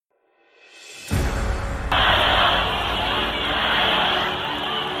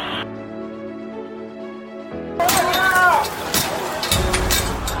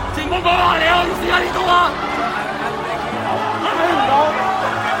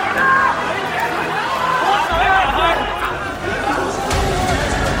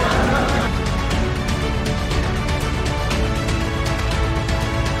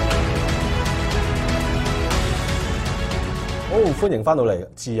歡迎翻到嚟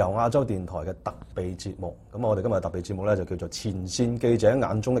自由亞洲電台嘅特備節目。咁我哋今日特備節目咧就叫做前線記者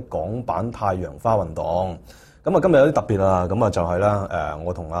眼中的港版太陽花運動。咁啊，今日有啲特別啦。咁啊，就係啦，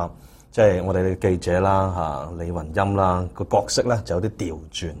我同即係我哋嘅記者啦，李雲音啦，個角色咧就有啲調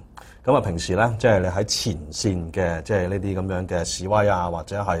轉。咁啊，平時咧即係你喺前線嘅，即係呢啲咁樣嘅示威啊，或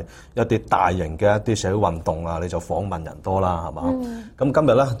者係一啲大型嘅一啲社會運動啊，你就訪問人多啦，係嘛？咁今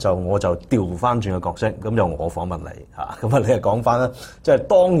日咧我就調翻轉嘅角色，咁由我訪問你嚇，咁啊你係講翻咧，即係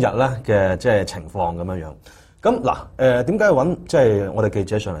當日咧嘅即係情況咁樣樣。咁嗱，點解要揾即係我哋記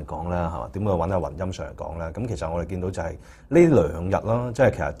者上嚟講咧？係嘛？點解揾阿雲音上嚟講咧？咁其實我哋見到就係呢兩日啦，即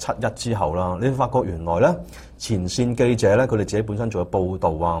係其實7·1之後啦，你會發覺原來咧前線記者咧，佢哋自己本身做嘅報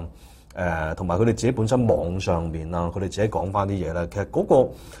導啊，同埋佢哋自己本身網上面啊，佢哋自己講翻啲嘢咧，其實嗰個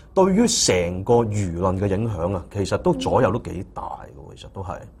對於成個輿論嘅影響啊，其實都左右都幾大嘅，其實都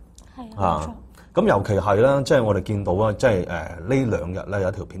係啊。咁尤其係啦，即係我哋見到啊，即係呢兩日咧有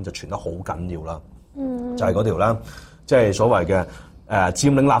一條片就傳得好緊要啦。就係嗰條啦，即係所謂嘅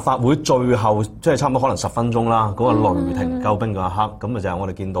佔領立法會最後即係差唔多可能10分鐘啦，嗰個雷霆救兵嗰一刻，咁啊就係我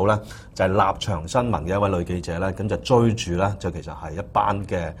哋見到咧，就係立場新聞嘅一位女記者咧，咁就追住咧，就其實係一班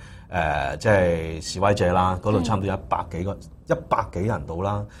嘅即係示威者啦，嗰度差唔多100幾人到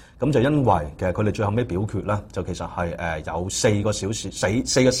啦，咁就因為其實佢哋最後尾表決咧，就其實係有4個小時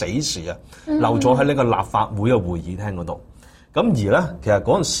4個死時啊，留咗喺呢個立法會嘅會議廳嗰度。咁而咧，其實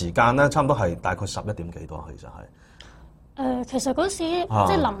嗰陣時間咧，差唔多係大概11點幾多，其實係。其實嗰時即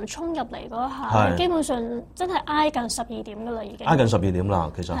係臨衝入嚟嗰下，基本上真係挨近12點噶啦，已經。挨近12點啦，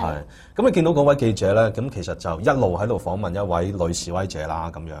其實係。咁你見到嗰位記者咧，咁其實就一路喺度訪問一位女示威者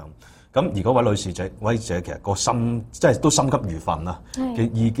啦，咁樣。咁而嗰位女示威者其實個心即係都心急如焚啊。而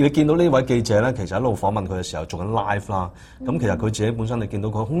你見到呢位記者咧，其實一路訪問佢嘅時候做緊 live 啦。咁其實佢自己本身你見到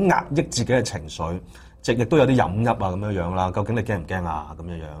佢好壓抑自己嘅情緒。亦都有啲飲泣啊咁樣樣啦，究竟你驚唔驚啊咁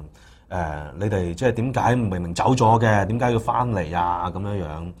樣樣？你哋即係點解明明走咗嘅，點解要翻嚟啊咁樣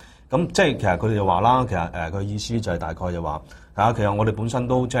樣？咁即係其實佢哋就話啦，其實佢意思就係大概就話其實我哋本身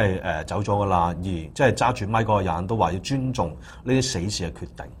都即係走咗噶啦，而即係揸住咪嗰個人都話要尊重呢啲死士嘅決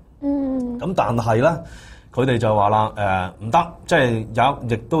定。咁但係咧，佢哋就話啦，唔得，即係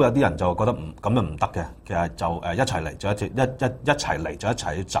亦都有啲人就覺得咁樣唔得嘅，其實就一齊嚟就一齊嚟就一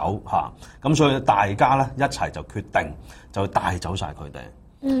齊走嚇，咁所以大家咧一齊就決定就帶走晒佢哋。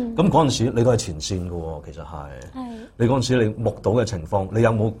咁嗰陣時你都係前線㗎喎，其實係。你嗰陣時你目睹嘅情況，你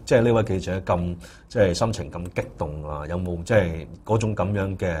有冇即係呢位記者咁即係心情咁激動啊？有冇即係嗰種咁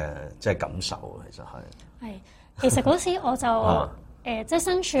樣嘅即係感受啊？其實係。其實嗰時我就。即係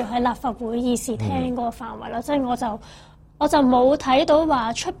身處喺立法會議事廳嗰個範圍啦，即係我就冇睇到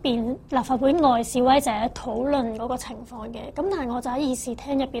話出邊立法會外示威者討論嗰個情況嘅，咁但係我就喺議事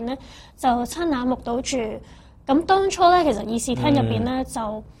廳入邊咧就親眼目睹住，咁當初咧其實議事廳入邊咧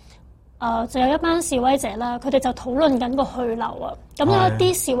就有一班示威者啦，佢哋就討論緊個去留啊，咁有一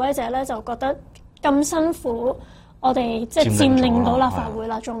啲示威者咧就覺得咁辛苦，我哋即係佔領到立法會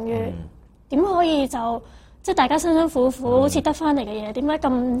啦，終於點可以就？即係大家辛辛苦苦好似得翻嚟嘅嘢，點解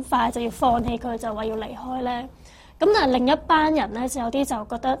咁快就要放棄佢，就話要離開咧？咁但係另一班人咧，就有啲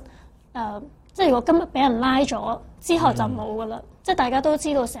就覺得即係如果今日俾人拉咗之後就冇噶啦。即係大家都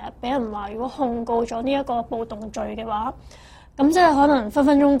知道，成日俾人話，如果控告咗呢一個暴動罪嘅話，咁即係可能分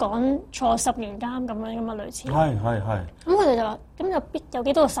分鐘講坐10年監咁樣嘛，類似。係。咁佢哋就話：咁有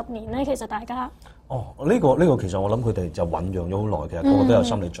幾多個10年咧？其實大家。呢個其實我諗佢哋就醖釀咗好耐，其實個個都有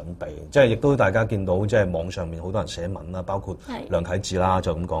心理準備，即係亦都大家見到即係網上面好多人寫文啦，包括梁啟智啦，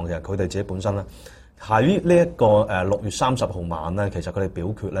就咁講嘅。佢哋自己本身咧喺呢一個6月30號晚咧，其實佢哋表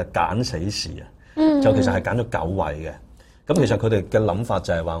決咧揀死士啊，就其實係揀咗9位嘅。咁其實佢哋嘅諗法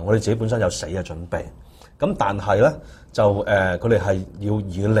就係話，我哋自己本身有死嘅準備，咁但係咧就佢哋係要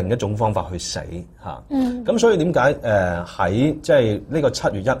以另一種方法去死嚇。咁所以點解喺即係呢個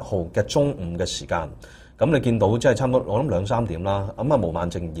7月1號嘅中午嘅時間，咁你見到即係差唔多我諗2-3點啦。咁啊，毛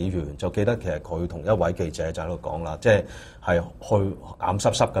孟靜議員就記得其實佢同一位記者就喺度講啦，即係去眼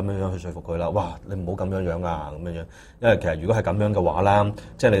濕濕咁樣去說服佢啦。哇！你唔好咁樣樣啊，咁樣樣，因為其實如果係咁樣嘅話咧，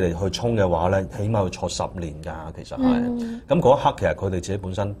即係你哋去衝嘅話咧，起碼要坐10年㗎。其實係咁嗰一刻，其實佢哋自己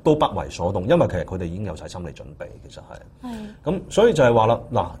本身都不為所動，因為其實佢哋已經有晒心理準備。其實係咁，所以就係話啦，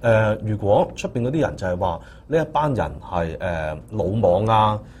嗱如果出邊嗰啲人就係話呢一班人係魯莽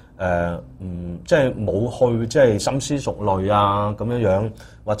啊。即係冇去即係深思熟慮啊咁樣樣，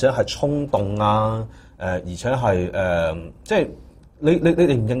或者係衝動啊，而且係即係你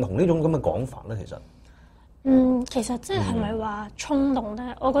認唔認同呢種咁嘅講法咧？其實其實即係咪話衝動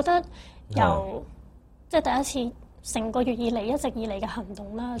咧？我覺得由即係第一次成個月一直以嚟嘅行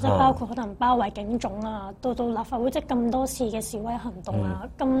動啦，即係包括可能包圍警總啊，到立法會即係咁多次嘅示威行動啊，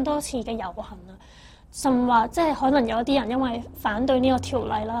咁多次嘅遊行啊，甚或即係可能有啲人因為反對呢個條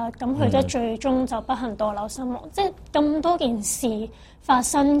例啦，咁佢即係最終就不幸墮樓身亡，即係咁多件事發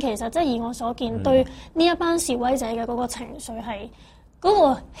生，其實即係以我所見，對呢一班示威者嘅嗰個情緒係嗰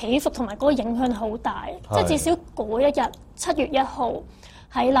個起伏同埋嗰個影響好大，即係至少嗰一日7月1號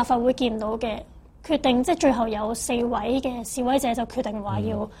喺立法會見到嘅。決定即係最後有4位嘅示威者就決定話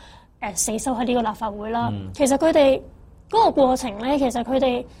要死守喺呢個立法會啦。其實佢哋嗰個過程咧，其實佢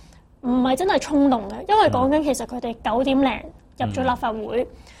哋唔係真係衝動嘅，因為講緊其實佢哋9點零入咗立法會，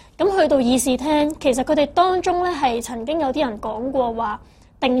咁去到議事廳，其實佢哋當中咧係曾經有啲人講過話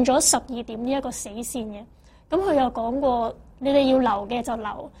定咗12點呢一個死線嘅。咁佢又講過，你哋要留嘅就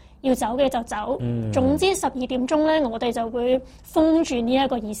留，要走嘅就走。總之12點鐘咧，我哋就會封住呢一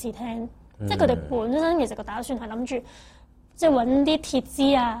個議事廳。即係佢哋本身其實個打算係諗住，即係揾啲鐵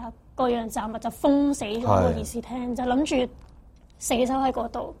枝啊，各樣雜物就封死咗個議事廳，就諗住死守喺嗰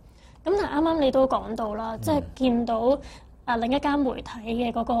度。咁但係啱啱你都講到啦，即係見到另一間媒體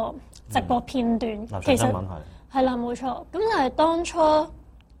嘅嗰個直播片段，其實係啦冇錯。咁但係當初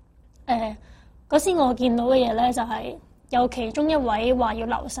嗰時我見到嘅嘢咧，就係有其中一位話要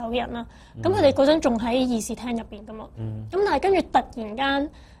留守嘅人啦。咁佢哋嗰陣仲喺議事廳入邊噶嘛。咁但係跟住突然間。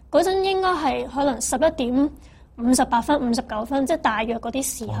嗰陣應該係可能11點58分、59分，即係大約嗰啲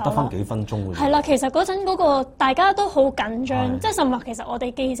時候。得翻幾分鐘嘅。係啦，其實嗰陣嗰個大家都好緊張，即係甚至其實我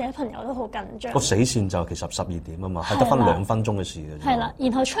哋記者朋友都好緊張。個死線就其實12點啊嘛，係得翻2分鐘嘅事嘅啫。係啦，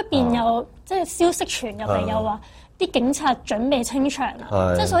然後出邊又即係消息傳入嚟，又話啲警察準備清場啦，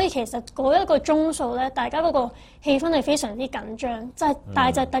即係所以其實嗰一個鐘數咧，大家嗰個氣氛係非常之緊張，即係但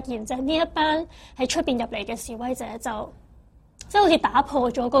係就突然就呢一班喺出邊入嚟嘅示威者就。即係好似打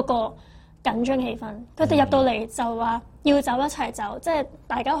破咗嗰個緊張氣氛，佢哋入到嚟就話要走一齊走，即係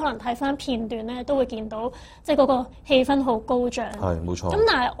大家可能睇翻片段咧都會見到，即係嗰個氣氛好高漲。係冇錯。咁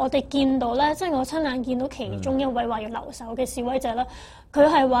但係我哋見到咧，即係我親眼見到其中一位話要留守嘅示威者啦，佢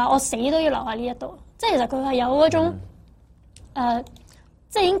係話我死都要留喺呢一度，即係其實佢係有嗰種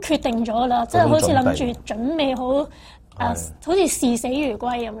即係已經決定咗啦，即係好似諗住準備好。好似視死如歸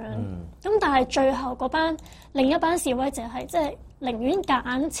咁樣，咁但係最後嗰班另一班示威者係即係寧願夾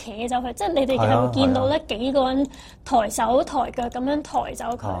硬扯走佢，即係你哋係會見到咧幾個人抬手抬腳咁樣抬走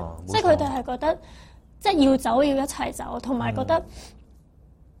佢，即係佢哋係覺得即係要走要一齊走，同埋覺得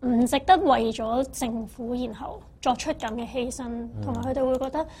唔值得為咗政府然後作出咁嘅犧牲，同埋佢哋會覺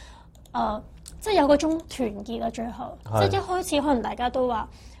得即係有嗰種團結啊，最後即係一開始可能大家都話。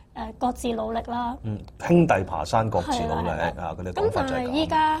各自努力啦，兄弟爬山各自努力啊！嗰啲咁但係依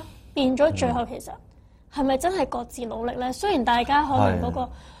家變咗最後，其實係咪真係各自努力咧？雖然大家可能嗰個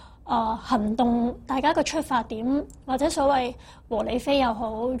行動，大家個出發點或者所謂和理非又好，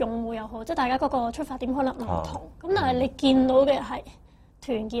擁護又好，即係大家嗰個出發點可能唔同。咁但係你見到嘅係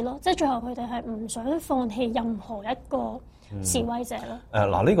團結咯，即係最後佢哋係唔想放棄任何一個示威者咯。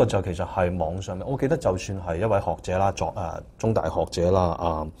嗱，呢個就其實係網上面，我記得就算係一位學者啦，中大學者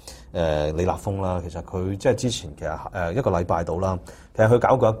啦，李立峰啦，其實佢即係之前其實一個禮拜到啦，其實佢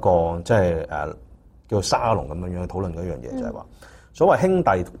搞過一個即係叫做沙龍咁樣討論嗰樣嘢，就係話所謂兄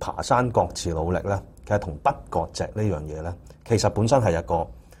弟爬山各自努力咧，其實同不割席呢樣嘢咧，其實本身係一個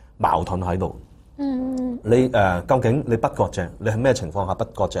矛盾喺度。你究竟你不割席，你係咩情況下不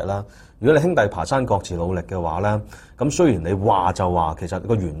割席啦？如果你兄弟爬山各自努力嘅話咧，咁雖然你話就話，其實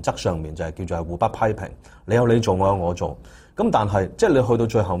個原則上面就係叫做係互不批評，你有你做，我有我做。咁但係即係你去到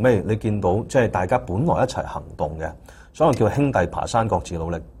最後尾，你見到即係大家本來一齊行動嘅，所以叫兄弟爬山各自努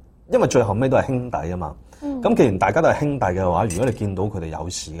力，因為最後尾都係兄弟啊嘛。咁既然大家都係兄弟嘅話，如果你見到佢哋有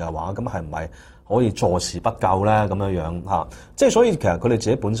事嘅話，咁係唔係可以坐視不救咧？咁樣嚇，即係所以其實佢哋自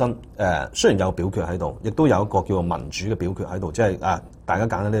己本身雖然有表決喺度，亦都有一個叫做民主嘅表決喺度，即係大家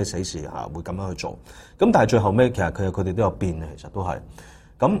揀咗呢啲死事會咁樣去做。咁但係最後尾其實佢哋都有變嘅，其實都係。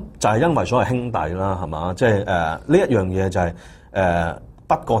咁就係因為所謂兄弟啦，係嘛？即係呢一樣嘢就係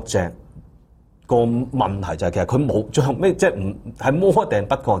不割席。個問題就係其實佢冇最後尾，即係唔係摸定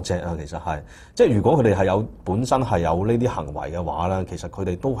不割席啊？其實係即係如果佢哋係有本身係有呢啲行為嘅話咧，其實佢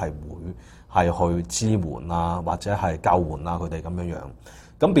哋都係會係去支援啊，或者係救援啊佢哋咁樣樣。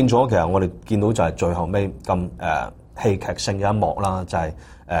咁變咗其實我哋見到就係最後尾咁戲劇性嘅一幕啦，就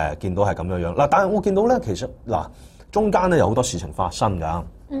係見到係咁樣樣嗱。但係我見到咧，其實嗱中間咧有好多事情發生㗎。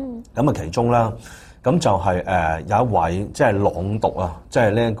咁啊其中咧。咁就係有一位即係朗讀啊，即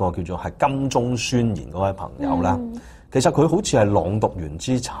係呢一個叫做係金鐘宣言嗰位朋友啦。其實佢好似係朗讀完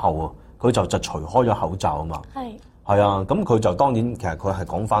之後啊，佢就除開咗口罩啊嘛。係係啊，咁佢就當然其實佢係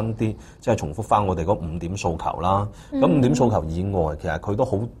講翻啲即係重複翻我哋嗰5點訴求啦。咁5點訴求以外，其實佢都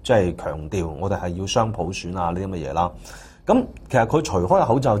好即係強調我哋係要雙普選啊呢啲咁嘅嘢啦。咁其實佢除開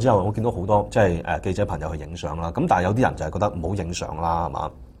口罩之後，我見到好多即係記者朋友去影相啦。咁但係有啲人就係覺得唔好影相啦，係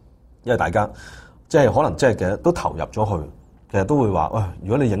嘛？因為大家即係可能即係其實都投入咗去，其實都會話喂，如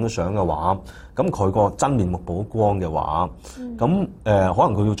果你影咗相嘅話，咁佢個真面目曝光嘅話，咁可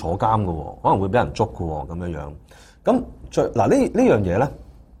能佢要坐監㗎喎，可能會俾人捉㗎喎，咁樣樣。咁嗱呢樣嘢咧，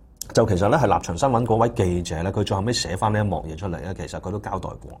就其實咧係立場新聞嗰位記者咧，佢最後尾寫翻呢一幕嘢出嚟咧，其實佢都交代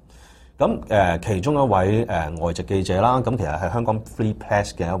過。咁其中一位外籍記者啦，咁其實係香港 Free Press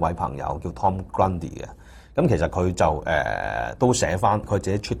嘅一位朋友叫 Tom Grundy 嘅。咁其實佢就都寫翻，佢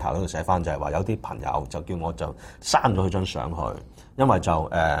自己 Twitter 嗰度寫翻，就係話有啲朋友就叫我就刪咗佢張相去，因為就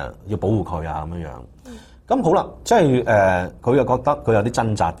要保護佢啊咁樣樣。咁好啦，即係佢又覺得佢有啲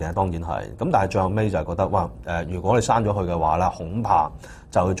掙扎嘅，當然係。咁但係最後尾就係覺得哇如果你刪咗佢嘅話咧，恐怕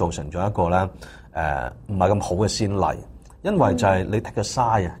就會造成咗一個咧唔係咁好嘅先例。因為就係你 take a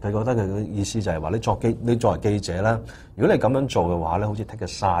side 啊，佢覺得佢嘅意思就係話你作為記者咧，如果你咁樣做嘅話咧，好似 take a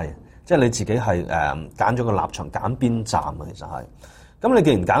side，即係你自己係揀咗個立場，揀邊站啊，其實係。咁你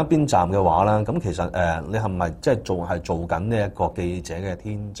既然揀邊站嘅話咧，咁其實你係咪即係做緊呢一個記者嘅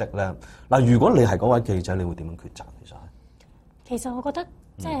天職咧？嗱，如果你係嗰位記者，你會點樣抉擇？其實我覺得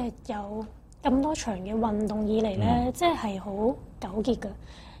即係有咁多場嘅運動以嚟咧，即係好糾結嘅。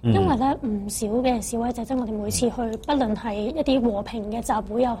因為咧唔少嘅示威者，即係我哋每次去，不論係一啲和平嘅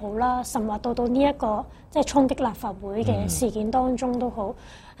集會又好啦，甚或到呢一個即係衝擊立法會嘅事件當中都好，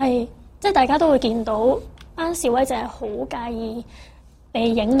係即係大家都會見到班示威者係好介意被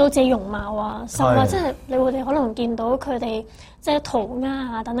影到自己容貌啊，甚或即係你會可能見到佢哋即係塗鴉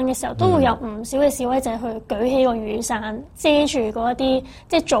啊等等嘅時候，都會有唔少嘅示威者去舉起個雨傘遮住嗰一啲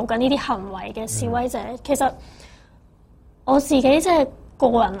即係做緊呢啲行為嘅示威者。其實我自己即係個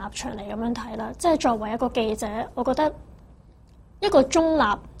人立場嚟咁樣睇啦，即係作為一個記者，我覺得一個中立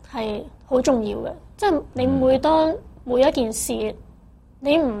係好重要嘅。即係你當每一件事，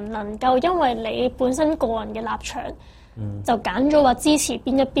你唔能夠因為你本身個人嘅立場，就揀咗話支持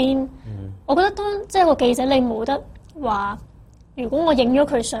邊一邊。我覺得當即係個記者，你冇得話，如果我影咗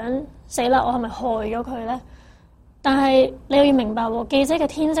佢相，死啦，我係咪害咗佢咧？但係你又要明白喎，記者嘅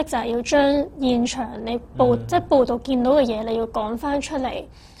天職就係要將現場你即係報道見到嘅嘢，你要講翻出嚟。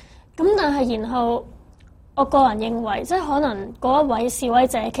咁但係然後，我個人認為，即係可能嗰一位示威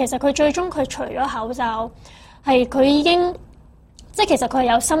者，其實佢最終佢除咗口罩，係佢已經即係其實佢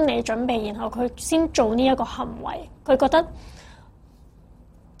係有心理準備，然後佢先做呢一個行為。佢覺得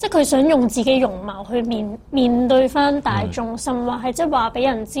即係佢想用自己容貌去面對翻大眾，甚或係即係話俾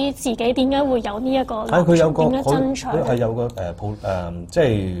人知自己點解會有呢一個立場，點解爭取。佢係有個即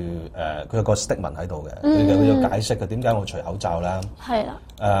係佢有個 statement 喺度嘅，佢有解釋嘅點解我除口罩咧。係啦。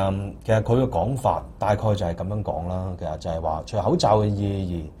其實佢嘅講法大概就係咁樣講啦。其實就係話除口罩嘅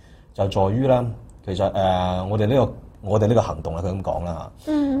意義就在於啦，其實我哋呢個行動咧，佢咁講啦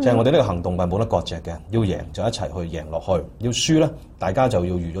嚇，即係我哋呢個行動係冇得割席嘅，要贏就一齊去贏落去，要輸咧，大家就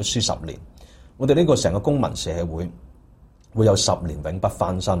要預咗輸10年。我哋呢個成個公民社會有10年永不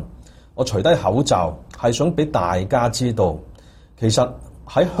翻身。我除低口罩係想俾大家知道，其實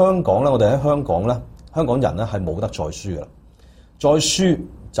喺香港咧，我哋喺香港咧，香港人咧係冇得再輸噶啦，再輸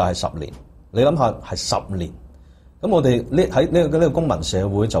就係10年。你諗下係10年，咁我哋喺呢個公民社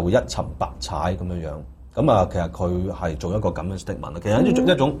會就會一沉百踩咁樣樣。咁啊，其實佢係做一個咁嘅 statement 啦。其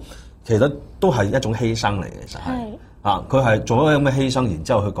實一種其實都係一種犧牲嚟嘅，其實係佢係做咗咁嘅犧牲，然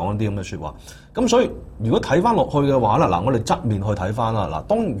之後去講一啲咁嘅説話。咁所以如果睇翻落去嘅話啦，嗱，我哋側面去睇翻啦。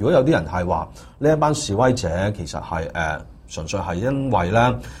嗱，如果有啲人係話呢一班示威者其實係純粹係因為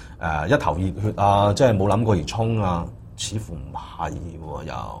咧一頭熱血啊，即係冇諗過而衝啊，似乎唔係喎，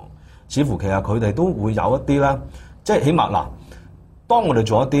又似乎其實佢哋都會有一啲咧，即係起碼嗱，當我哋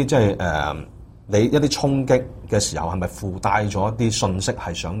做一啲即係你一啲衝擊嘅時候，係咪附帶咗一啲信息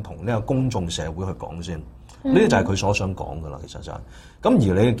係想同呢個公眾社會去講先？呢啲就係佢所想講噶啦，其實就係。咁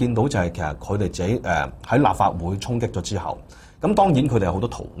而你見到就係其實佢哋自己喺立法會衝擊咗之後，咁當然佢哋有好多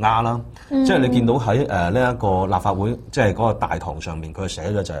塗鴉啦，即係你見到喺呢一個立法會即係嗰個大堂上面，佢寫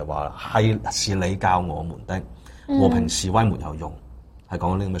咗就係話是你教我們的和平示威沒有用，係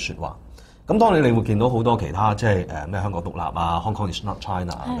講緊呢咁嘅説話。咁當然你會見到好多其他即係咩香港獨立啊 ，Hong Kong is not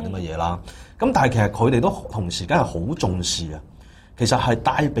China 嗰啲乜嘢啦。咁但係其實佢哋都同時間係好重視啊。其實係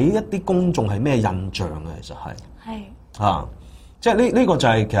帶俾一啲公眾係咩印象嘅？其實係即係呢個就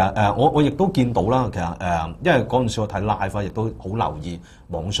係其實我亦都見到啦。其實因為嗰陣時我睇 live 亦都好留意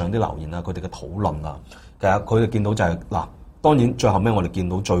網上啲留言啊，佢哋嘅討論啊。其實佢哋見到就係嗱，當然最後尾我哋見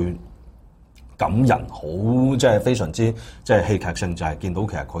到最感人，好即係非常之即係戲劇性，就係見到其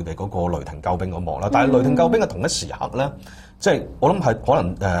實佢哋嗰個雷霆救兵嗰幕啦。但係雷霆救兵嘅同一時刻咧，即係我諗係可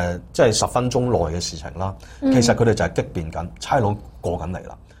能即係10分鐘內嘅事情啦。其實佢哋就係激變緊，差佬過緊嚟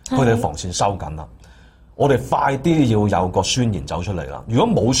啦，佢哋嘅防線收緊啦。我哋快啲要有個宣言走出嚟啦！如果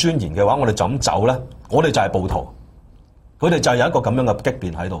冇宣言嘅話，我哋就咁走咧，我哋就係暴徒。佢哋就係有一個咁樣嘅激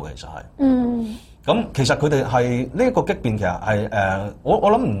變喺度嘅，其實係。咁其實佢哋係呢一個激變，其實係我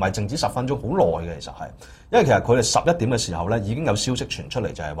諗唔係淨止10分鐘，好耐嘅其實係。因為其實佢哋11點嘅時候咧，已經有消息傳出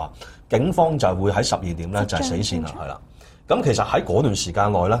嚟，就係話警方就會喺12點咧就係死線啦，係啦。咁其實喺嗰段時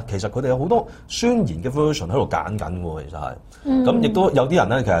間內咧，其實佢哋有好多宣言嘅 version 喺度揀緊喎，其實係。咁亦都有啲人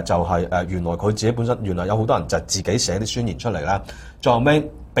咧，其實就係原來佢自己本身原來有好多人就自己寫啲宣言出嚟啦，最後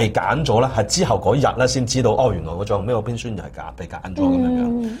尾被揀咗咧，係之後嗰日咧先知道，原來我最後尾嗰篇宣言係被揀咗咁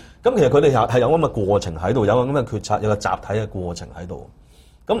樣。咁其實佢哋係有咁嘅過程喺度，有咁嘅決策，有個集體嘅過程喺度。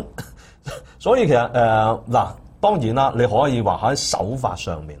咁所以其實嗱，當然啦，你可以話喺手法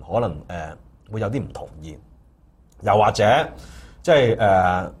上面可能會有啲唔同意。又或者，即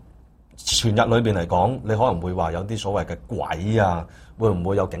係全日裏邊嚟講，你可能會話有啲所謂嘅鬼啊，會唔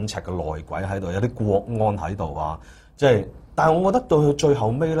會有警察嘅內鬼喺度，有啲國安喺度啊？即係，但係我覺得到佢最後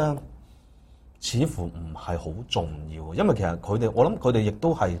尾咧，似乎唔係好重要，因為其實佢哋，我諗佢哋亦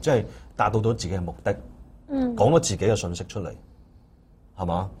都係即係達到咗自己嘅目的，講咗自己嘅信息出嚟，係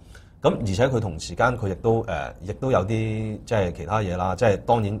嘛？咁而且佢同時間佢亦都有啲即係其他嘢啦，即係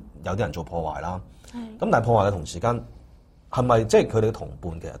當然有啲人做破壞啦。咁但係破壞嘅同時間，係咪即係佢哋嘅同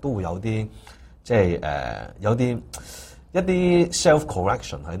伴其實都會有啲即係有一啲 self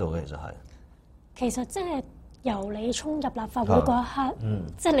correction 喺度嘅？其實即係由你衝入立法會嗰一刻，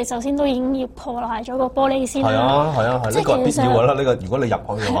即係你首先都已經要破壞咗個玻璃先啦。係啊，呢個係必要㗎啦。呢個如果你入去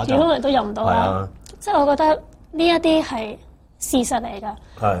嘅話，如果你都入唔到啦。即係我覺得呢一啲係事實嚟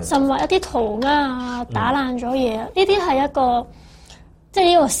㗎，甚或一啲塗鴉啊、打爛咗嘢啊，呢啲係一個。即係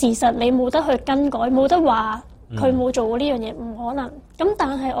呢個事實，你冇得去更改，冇得話佢冇做過呢樣嘢，唔可能。咁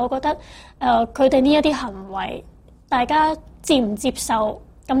但係我覺得，佢哋呢一啲行為，大家接唔接受，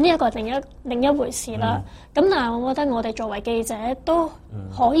咁呢一個係另一回事啦。咁但係我覺得我哋作為記者都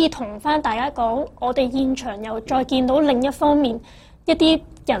可以同翻大家講，我哋現場又再見到另一方面一啲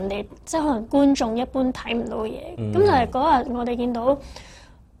人哋，即係可能觀眾一般睇唔到嘅嘢。咁但係嗰日我哋見到，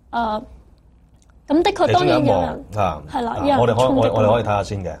咁的確當然有人係啦，我哋可以睇下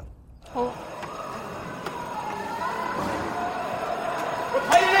先嘅。好。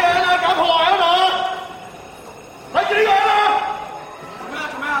睇呢樣啊，搞破壞啊嘛！睇住呢個人啊！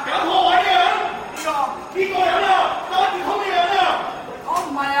做咩啊？搞破壞呢樣？邊個人啊？搞電通呢樣啊？我唔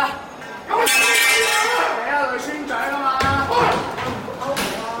係啊。咁你啊，女村長啊嘛。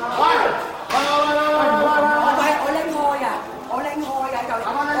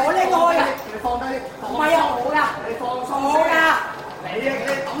唔係啊，我㗎，你放鬆我㗎，你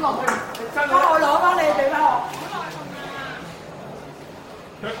抌落去，幫我攞翻你俾翻我。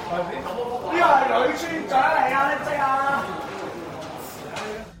呢個係女村長嚟㗎，你知啊？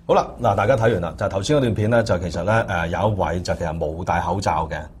好啦，嗱，大家睇完啦，就係頭先嗰段片咧，就其實咧有一位就其實冇戴口罩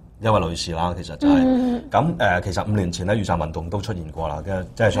嘅一位女士啦，其實就係咁其實5年前咧雨傘運動都出現過啦，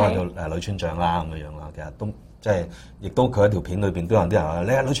即係所謂叫女村長啦咁樣啦，其實都。即係，亦都佢喺條片裏邊都有啲人話：你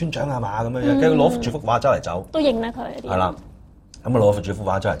係女村長係嘛咁樣樣，跟住攞住幅畫周嚟走，都認得佢。係啦，咁啊攞住幅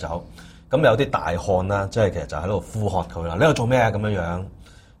畫周嚟走，咁有啲大漢啦，即係其實就喺度呼喝佢啦，你喺度做咩啊咁樣樣？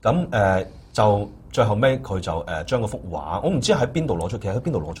咁就最後尾佢就將嗰幅畫，我唔知喺邊度攞出，其實喺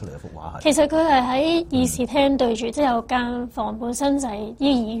邊度攞出嚟嘅幅畫係。其實佢係喺議事廳對住，即係有間房，本身就係啲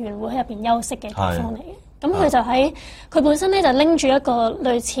議員會喺入邊休息嘅地方嚟嘅。咁佢就喺佢本身咧就拎住一個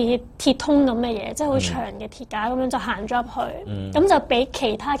類似鐵通咁嘅嘢，即係好長嘅鐵架咁樣就行咗入去，咁就俾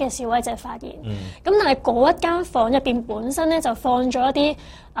其他嘅示威者發現。咁但係嗰一間房入邊本身咧就放咗一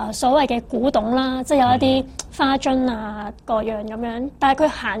啲所謂嘅古董啦，即係有一啲花樽啊各樣咁樣。但係佢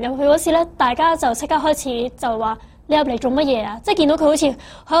行入去嗰時咧，大家就即刻開始就話：你入嚟做乜嘢啊？即係見到佢好似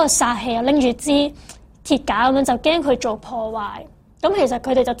喺度撒氣啊，拎住支鐵架咁樣，就驚佢做破壞。咁其實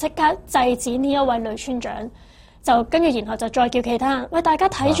佢哋就即刻制止呢一位女村長，就跟住然後就再叫其他人，喂，大家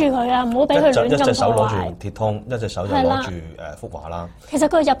睇住佢啊，唔好俾佢亂咁破壞。一隻手攞住鐵通，一隻手就攞住幅畫啦。其實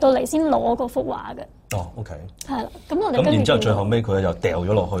佢入到嚟先攞嗰幅畫嘅。哦 ，OK。係啦，咁我哋跟住。咁然之後最後尾佢又掉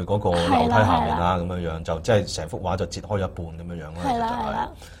咗落去嗰個樓梯下面啦，咁樣樣就即係成幅畫就截開一半咁樣樣啦。係啦係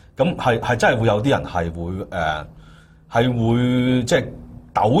啦。咁係真係會有啲人係會即係。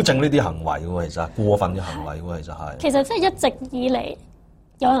糾正呢啲行為喎，其實過分嘅行為喎，其實係。其實即係一直以嚟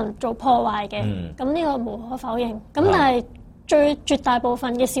有人做破壞嘅，咁呢個無可否認。咁但係絕大部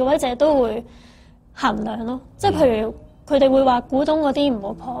分嘅示威者都會衡量咯，即係譬如佢哋會話古董嗰啲唔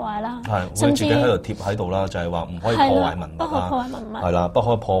好破壞啦，甚至自己喺度貼喺度啦，就係話唔可以破壞文物不可破壞文物，係啦，不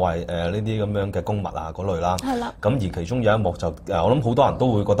可以破壞呢啲咁樣嘅公物啊嗰類啦。係啦。咁而其中有一幕就我諗好多人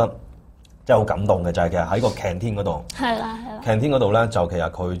都會覺得即係好感動嘅，就係其實喺個 canteen 嗰度。係啦。canteen 嗰度咧就其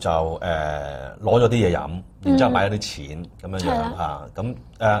實佢就攞咗啲嘢飲，然之後擺咗啲錢咁樣樣嚇，咁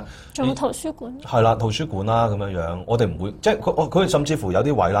仲有圖書館。係啦，圖書館啦咁樣樣，我哋唔會即係佢甚至乎有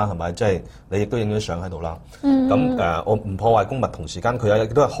啲位啦，係咪？即係你亦都影咗相喺度啦。咁我唔破壞公物，同時間佢有亦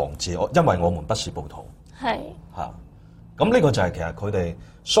都係行字，因為我們不是暴徒。係嚇，咁呢個就係其實佢哋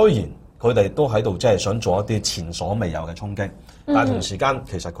雖然佢哋都喺度即係想做一啲前所未有嘅衝擊，但係同時間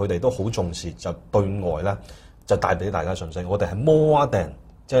其實佢哋都好重視就對外咧。就帶俾大家信息，我哋係 more than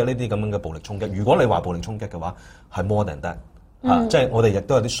即係呢啲咁樣嘅暴力衝擊。如果你話暴力衝擊嘅話，係 more than that 即係我哋亦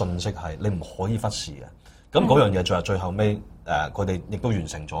都有啲信息係你唔可以忽視嘅。咁嗰樣嘢最後尾佢哋亦都完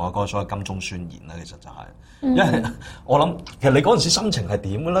成咗嗰個所謂金鐘宣言啦。其實就係、因為我諗其實你嗰陣時心情係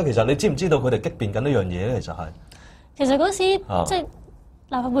點嘅咧？其實你知唔知道佢哋激辯緊呢樣嘢咧？其實嗰時即係立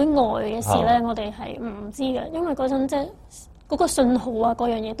法會外嘅事咧，我哋係唔知嘅，因為嗰陣即係。嗰個信號啊，嗰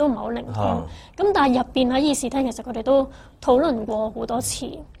樣嘢都唔係好靈通。咁但係入邊喺議事廳，其實佢哋都討論過好多次。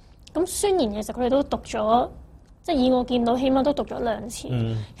咁宣言其實佢哋都讀咗，即係以我見到，起碼都讀咗2次。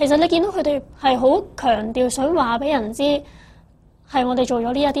其實你見到佢哋係好強調想話俾人知，係我哋做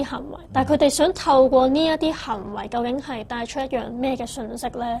咗呢一啲行為。但係佢哋想透過呢一啲行為，究竟係帶出一樣咩嘅訊息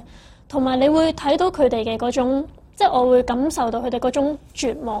咧？同埋你會睇到佢哋嘅嗰種，即係我會感受到佢哋嗰種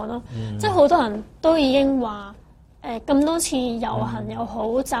絕望咯。即係好多人都已經話。咁多次遊行又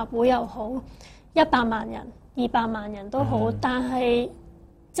好，集會又好，100萬人、200萬人都好，但係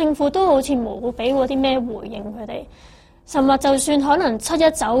政府都好似冇俾過啲咩回應佢哋。甚至就算可能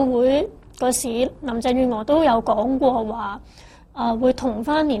7·1酒會嗰時，林鄭月娥都有講過話，會同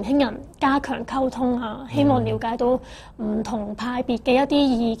翻年輕人加強溝通啊，希望了解到唔同派別嘅一啲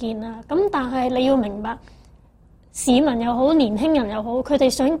意見啊。咁但係你要明白，市民又好，年輕人又好，佢哋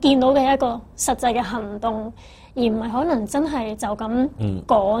想見到嘅一個實際嘅行動。而唔係可能真係就咁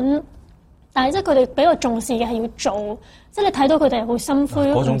講，但係即係佢哋比較重視嘅係要做，即係你睇到佢哋好心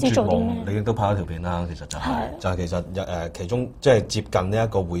灰，唔知做啲咩。你亦都拍咗條片啦，其實就係其實其中即係接近呢一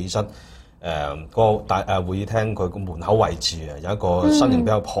個會議室個大會議廳佢個門口位置啊，有一個身形比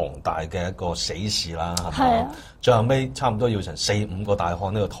較龐大嘅一個死士啦，係咪？最後尾差唔多要成4-5個大漢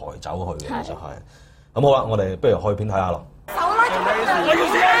呢個抬走去嘅，就係。咁好啦，我哋不如開片睇下咯。我要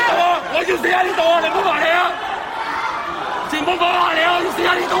死喺呢度啊！我要死喺呢度啊！你唔好埋嚟啊！前方講下你啊！我要死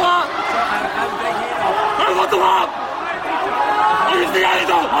喺呢度啊！香港獨立！我要死喺呢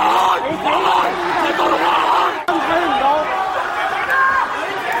度！講來！你講來！睇唔到！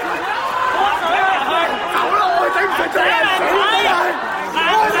走啦！我頂唔順仔啊！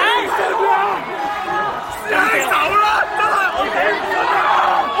死走啦！真係我頂唔順啊！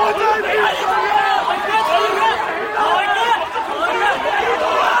我真係頂唔順啊！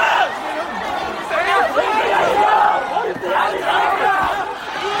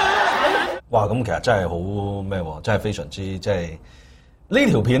哇！咁其實真係好咩喎？真係非常之即係呢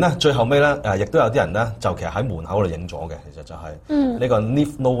條片咧，最後尾咧亦都有啲人咧就其實喺門口度影咗嘅。其實就係呢個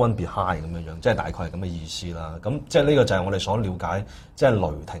leave no one behind 咁樣樣，即係大概係咁嘅意思啦。咁即係呢個就係我哋所了解即係雷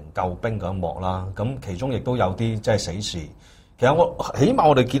霆救兵嗰一幕啦。咁其中亦都有啲即係死士。其實起碼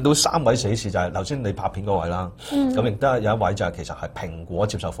我哋見到3位死士，就係頭先你拍片嗰位啦。咁亦都有一位就係其實係蘋果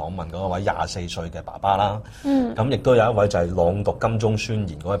接受訪問嗰位24歲嘅爸爸啦。咁亦都有一位就係朗讀金鐘宣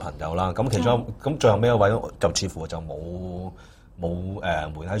言嗰位朋友啦。咁其中咁最後尾一位就似乎就冇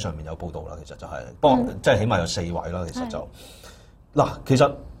媒體上面有報導啦。其實就係、不過即係起碼有4位啦。其實就嗱，其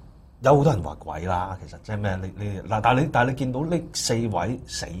實有好多人話鬼啦。其實即係咩？但係你見到呢4位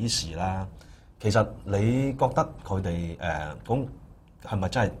死士啦。其實你覺得佢哋咁係咪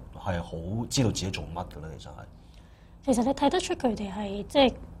真係好知道自己做乜嘅咧？其實你睇得出佢哋係即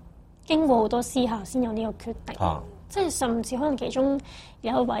係經過好多思考先有呢個決定，即係甚至可能其中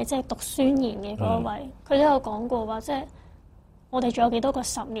有一位即係讀宣言嘅嗰一位，佢都有講過話，即係我哋仲有幾多個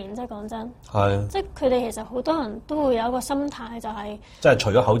10年？即係講真，即係佢哋其實好多人都會有一個心態，就係即係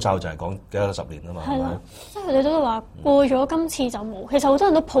除咗口罩就係講幾多個10年啊嘛。係啦，即係佢哋都話過咗今次就冇。其實好多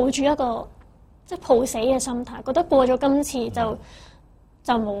人都抱住一個即係抱死嘅心態，覺得過咗今次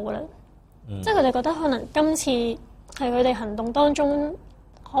就冇噶啦。即係佢哋覺得可能今次係佢哋行動當中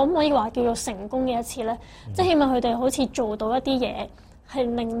可唔可以話叫做成功嘅一次咧？即係起碼佢哋好似做到一啲嘢，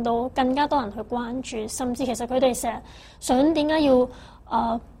係令到更加多人去關注，甚至其實佢哋成日想點解要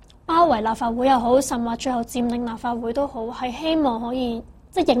包圍立法會又好，甚至最後佔領立法會都好，係希望可以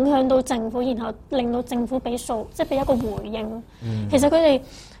即係影響到政府，然後令到政府俾數，即係俾一個回應。其實佢哋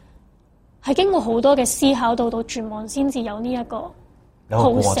係經過好多嘅思考到絕望先至有呢一個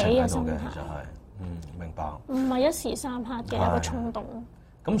好死嘅心態。其實係，明白。唔係一時三刻嘅一個衝動。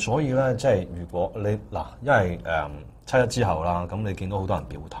咁所以咧，即係如果你嗱，因為7·1之後啦，咁你見到好多人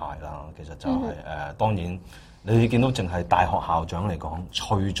表態啦，其實就係當然你見到淨係大學校長嚟講，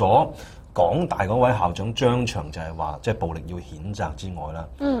除咗港大嗰位校長張翔就係話即係暴力要譴責之外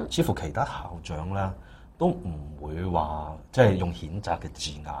咧，似乎其他校長咧都唔會話即係用譴責嘅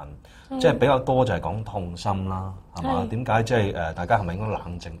字眼，即係比較多就係講痛心啦，係嘛？點解即係大家係咪應該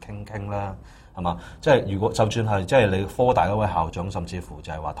冷靜傾傾咧？係嘛？即係如果就算係即係你科大嗰位校長，甚至乎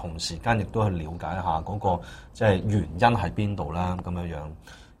就係話同時間亦都去了解一下嗰個即係原因喺邊度啦，咁樣樣。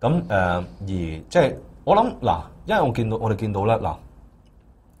咁而即係我諗嗱，因為我哋見到咧嗱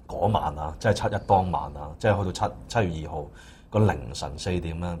嗰晚啊，即係7·1當晚啊，即係去到7月2號個凌晨4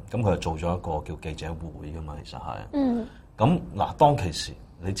點咧，咁佢就做咗一個叫記者會㗎嘛，其實係。咁嗱，當其時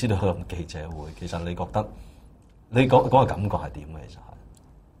你知道佢個記者會，其實你覺得你嗰個感覺係點嘅？其實係。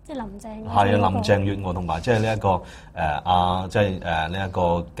即係林鄭係啊，林鄭月娥同埋即係呢一個即係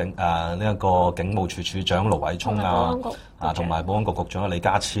呢一個警務處處長盧偉聰同埋保安局局長李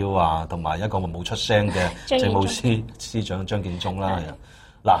家超啊，同埋一個冇出聲嘅政務司長張建宗啦。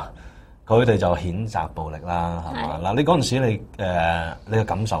嗱，佢哋就譴責暴力啦，係嘛？嗱，你嗰陣時你嘅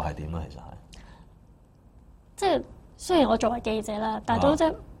感受係點啊？其實係即係雖然我作為記者啦，但係都即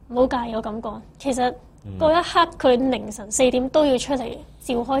係唔好介意我咁講，其實。嗰一刻佢凌晨4點都要出嚟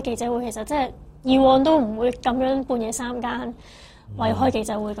召開記者會，其實即係以往都唔會咁樣半夜3更為開記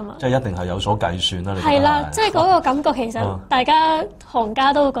者會噶嘛。即係一定係有所計算啦。係啦，即係嗰個感覺其實大家行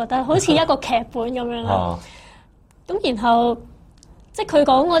家都會覺得好似一個劇本咁樣啦。咁然後即係佢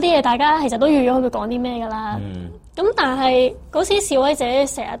講嗰啲嘢，大家其實都預咗佢會講啲咩噶啦。咁但係嗰時示威者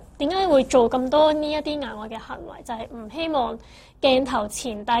成日點解會做咁多呢一啲額外嘅行為，就係唔希望鏡頭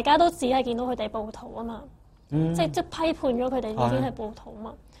前大家都只係見到佢哋暴徒啊嘛，即係批判咗佢哋已經係暴徒啊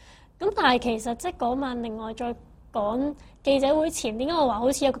嘛。咁但係其實即係嗰晚另外再講記者會前，點解我話好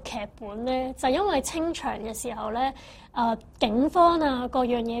似一個劇本咧？就係因為清場嘅時候咧，警方啊各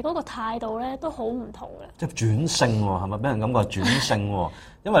樣嘢嗰個態度咧都好唔同嘅。即係轉性喎，係咪俾人感覺轉性喎？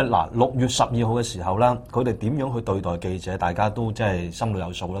因為嗱6月12號嘅時候啦，佢哋點樣去對待記者，大家都即係心裏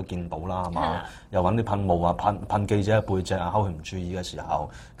有數啦，見到啦，係嘛？又揾啲噴霧啊，噴記者嘅背脊啊，睺佢唔注意嘅時候，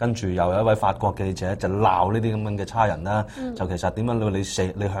跟住又有一位法國記者就鬧呢啲咁樣嘅差人啦，就其實點樣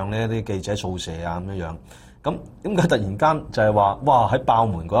你向呢一啲記者掃射啊咁樣樣。咁點解突然間就係話哇喺爆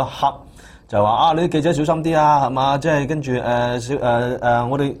門嗰一刻就係話你啲記者小心啲啊，係嘛？即係跟住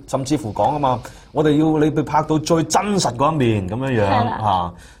我哋甚至乎講啊嘛，我哋要你被拍到最真實嗰一面咁樣樣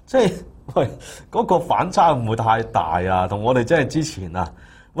嚇，即係喂嗰個反差會唔會太大啊？同我哋即係之前啊，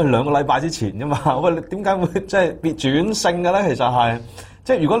喂2個禮拜之前啫嘛，喂你點解會即係變轉性嘅咧？其實係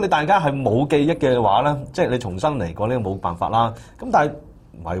即係如果你大家係冇記憶嘅話咧，即係你重新嚟過呢個冇辦法啦。咁但係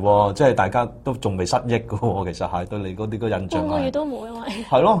唔係喎，即係大家都仲未失憶嘅喎，其實係對你嗰啲個印象半個月都冇，因為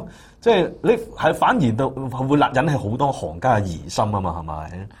係咯，即係你係反而都會引起好多行家嘅疑心啊嘛，係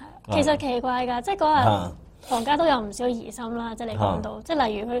咪？其實奇怪㗎，即係嗰日行家都有唔少疑心啦，即係你講到，即係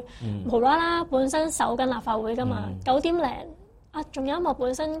例如佢無啦啦本身守緊立法會㗎嘛，9點零仲有一幕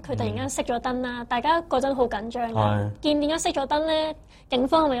本身佢突然間熄咗燈啦，大家嗰陣好緊張嘅，見點解熄咗燈咧？警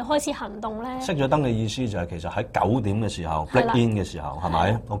方係咪開始行動咧？熄咗燈嘅意思就係其實喺9點嘅時候 break in 嘅時候係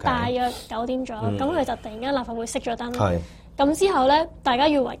咪？OK，大約9點左右，咁佢就突然間立法會熄咗燈，咁之後咧，大家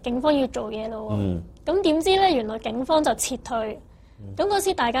以為警方要做嘢咯，咁點知咧原來警方就撤退，咁嗰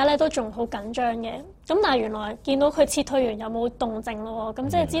時大家咧都仲好緊張嘅，咁但係原來見到佢撤退完又冇動靜咯，咁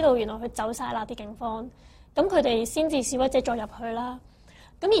即係知道原來佢走晒啦啲警方。咁佢哋先至示威者再入去啦，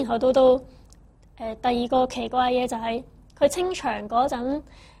咁然後到第二個奇怪嘅嘢就係佢清場嗰陣，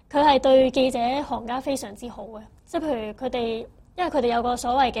佢係對記者行家非常之好嘅，即係譬如佢哋，因為佢哋有個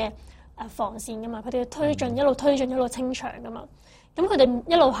所謂嘅防線噶嘛，佢哋要推進一路推進一路清場噶嘛，咁佢哋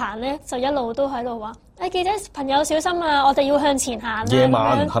一路行咧就一路都喺度話：記者朋友小心啊，我哋要向前行。夜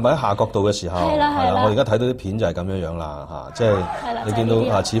晚係咪喺下角度嘅時候？係啦，我而家睇到啲片就係咁樣樣啦嚇，即係你見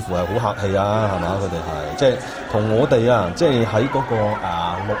到似乎係好客氣啊，係嘛？佢哋係即係同我哋啊，即係喺嗰個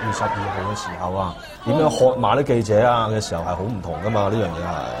6月12號嘅時候啊，點樣喝罵啲記者啊嘅時候係好唔同噶嘛？呢樣嘢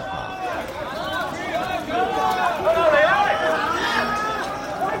係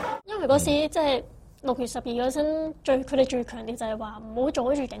因為嗰時即係。6月12嗰陣，佢哋最強烈就係話唔好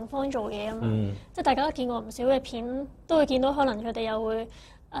阻住警方做嘢啊嘛！即係大家都見過唔少嘅片，都會見到可能佢哋又會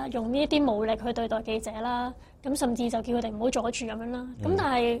用呢啲武力去對待記者啦。咁甚至就叫佢哋唔好阻住咁樣啦。咁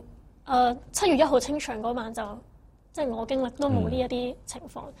但係7月1號清場嗰晚就即係我經歷都冇呢一啲情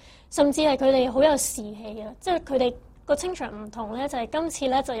況，甚至係佢哋好有士氣嘅，即係佢哋嗰個清場唔同咧，就係今次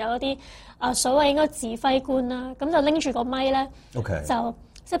咧就有一啲所謂應該指揮官啦，咁就拎住個咪咧，OK，就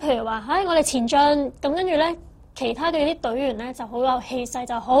即係譬如話，我哋前進，咁跟住咧其他嘅啲隊員咧就好有氣勢，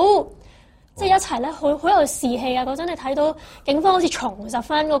就好即係一齊咧好有士氣啊！嗰陣你睇到警方好似重拾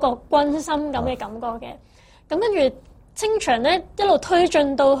翻嗰個軍心咁嘅感覺嘅，咁跟住清場咧一路推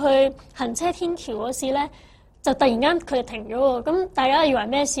進到去行車天橋嗰時咧。就突然間佢哋停咗喎，咁大家以為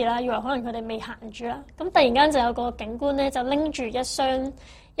咩事啦？以為可能佢哋未行住啦，咁突然間就有個警官咧就拎住一箱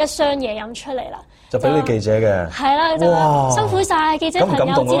嘢飲出嚟啦，就俾啲記者嘅，係啦，就話辛苦晒記者朋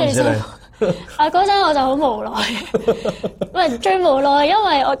友知你辛苦。嗰陣我就好無奈，喂最無奈因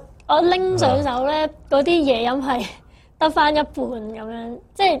為我拎上手咧嗰啲嘢飲係得翻一半咁樣，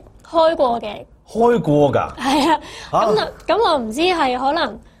即係開過嘅。開過㗎？係啊，咁我唔知係可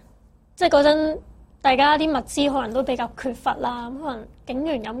能即係嗰陣。大家啲物資可能都比較缺乏啦，可能警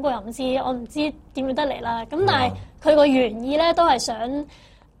員飲過又唔知，我唔知點樣得嚟啦。咁但係佢個原意咧都係想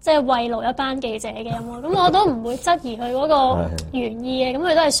即係慰勞一班記者嘅咁我都唔會質疑佢嗰個原意嘅。咁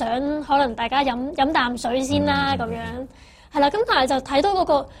佢都係想可能大家飲啖水先啦咁樣，係啦。咁但係就睇到嗰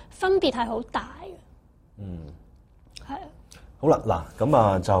個分別係好大嘅。係啊。好啦，嗱咁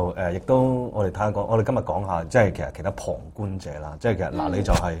啊就亦都我哋睇下我哋今日講下，即係其實其他旁觀者啦，即係其實嗱你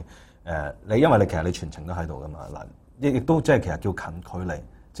就係。你因為你其實你全程都喺度噶嘛，嗱亦都即係其實叫近距離，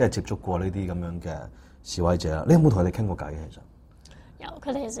即係接觸過呢啲咁樣嘅示威者啦。你有冇同佢哋傾過偈嘅？其實有，佢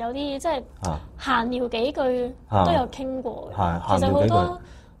哋其實有啲即係閒聊幾句都有傾過嘅。其實好多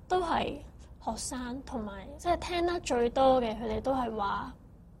都係學生，同埋即係聽得最多嘅，佢哋都係話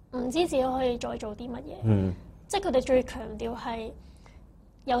唔知自己可以再做啲乜嘢。即係佢哋最強調係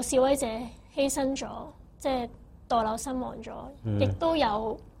有示威者犧牲咗，即係墮樓身亡咗，亦都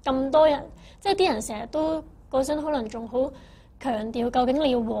有。咁多人，即係啲人成日都嗰陣可能仲好強調，究竟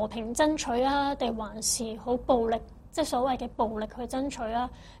你要和平爭取啊，定還是好暴力，即係所謂嘅暴力去爭取啊？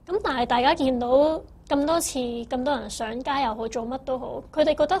咁但係大家見到咁多次咁多人上街又好，做乜都好，佢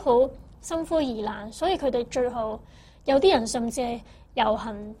哋覺得好心灰意冷，所以佢哋最後有啲人甚至係遊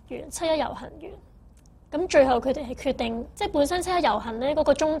行完7·1遊行完，咁最後佢哋係決定，即係本身7·1遊行咧嗰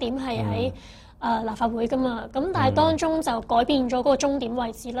個終點係喺立法會噶嘛，咁但係當中就改變咗嗰個終點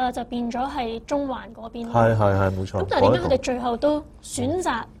位置啦，就變咗係中環嗰邊。係冇錯。咁但係點解佢哋最後都選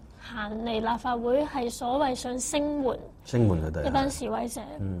擇行嚟立法會，係所謂想聲援佢哋一班示威者。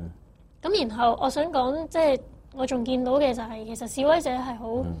咁然後我想講，即係我仲見到嘅就係其實示威者係好，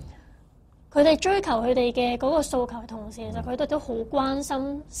佢哋追求佢哋嘅嗰個訴求嘅同時，其實佢哋都好關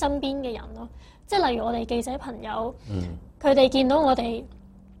心身邊嘅人咯。即係例如我哋記者朋友，佢哋見到我哋。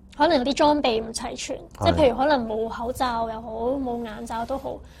可能有啲裝備唔齊全，即係譬如可能冇口罩又好，冇眼罩都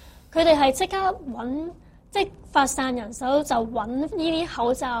好，佢哋係即刻揾，即係發散人手就揾呢啲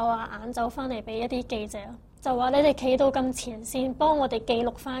口罩啊、眼罩翻嚟俾一啲記者，就話你哋企到咁前線，幫我哋記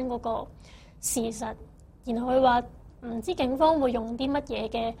錄翻嗰個事實。然後佢話唔知警方會用啲乜嘢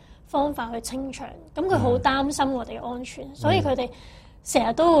嘅方法去清場，咁佢好擔心我哋嘅安全，所以佢哋成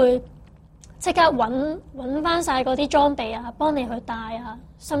日都會。即刻揾翻晒嗰啲裝備啊，幫你去帶啊，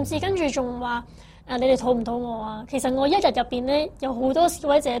甚至跟住仲話你哋肚唔肚餓啊？其實我一日入邊咧有好多示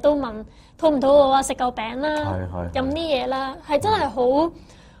威者都問肚唔肚餓啊，食嚿餅啦，飲啲嘢啦，係真係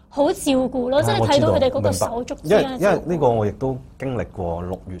好照顧咯，即係睇到佢哋嗰個手足之間。因為呢個我亦都經歷過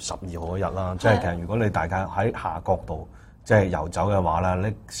6月12號嗰日啦，即係其實如果你大家喺下角度即係遊走嘅話咧，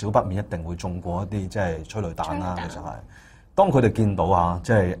你少不免一定會中過一啲即係催淚彈啦，其實係。當佢哋見到啊，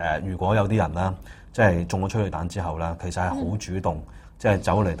即係如果有啲人啦，即係中咗催淚彈之後咧，其實係好主動，即係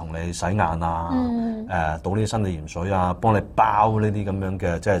走嚟同你洗眼啊，倒呢啲生理鹽水啊，幫你包呢啲咁樣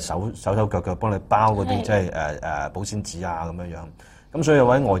嘅，即係手手腳腳幫你包嗰啲，即係保鮮紙啊咁樣樣。咁所以有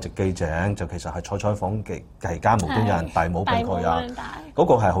位外籍記者就其實係採訪期間無端有人遞帽俾佢啊，嗰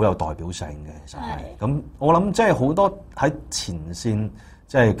個係好有代表性嘅，其實係。咁我諗即係好多喺前線。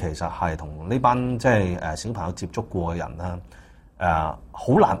即係其實係同呢班即係小朋友接觸過嘅人啦，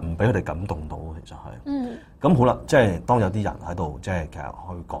好難唔俾佢哋感動到，其實係。咁好啦，即係當有啲人喺度，即係其實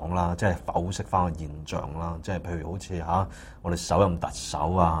去講啦，即係剖析翻個現象啦，即係譬如好似我哋首任特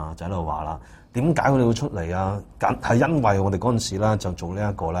首啊，就喺度話啦，點解佢哋會出嚟啊？係因為我哋嗰陣時啦，就做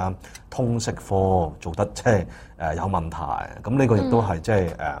呢一個啦，通識科做得即係有問題，咁呢個亦都係即係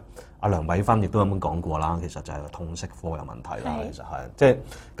阿梁美芬亦都咁樣講過啦，其實就係個通識科有問題啦，其實係即係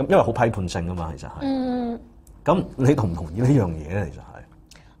咁，因為好批判性噶嘛，其實係。咁你同唔同意呢樣嘢咧？其實係。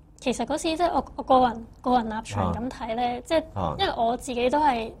其實嗰時即係我個人立場咁睇咧，即係因為我自己都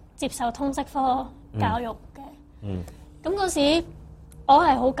係接受通識科教育嘅。咁嗰時我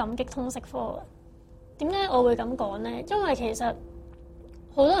係好感激通識科嘅。點解我會咁講咧？因為其實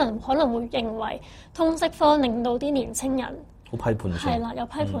好多人可能會認為通識科令到啲年青人好批判性，係啦，有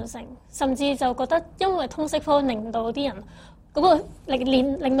批判性，甚至就覺得因為通識科令到啲人嗰個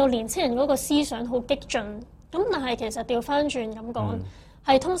令到年青人嗰個思想好激進。咁但係其實調翻轉咁講，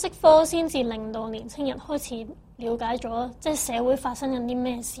係通識科先至令到年青人開始了解咗，即係社會發生緊啲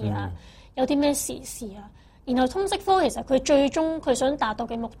咩事啊，有啲咩時事啊。然後通識科其實佢最終佢想達到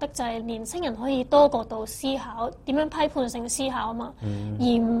嘅目的就係年青人可以多角度思考，點樣批判性思考啊嘛，而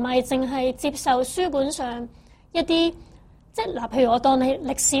唔係淨係接受書本上一啲即係嗱，譬如我當你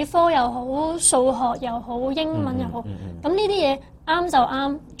歷史科又好、數學又好、英文又好，咁呢啲嘢啱就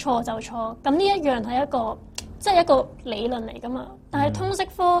啱，錯就錯，咁呢一樣係一個即係一個理論嚟噶嘛。但係通識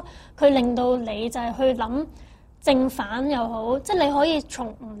科佢令到你就係去諗正反又好，即係你可以從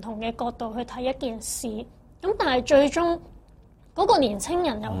唔同嘅角度去睇一件事。咁但係最終嗰個年青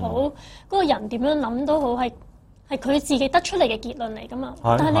人又好，嗰個人點樣諗都好，係佢自己得出嚟嘅結論嚟噶嘛。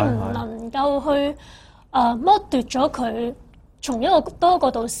但係你唔能夠去剝奪咗佢從一個多角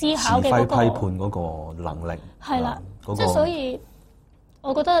度思考嘅嗰個批判嗰個能力。係啦，即係所以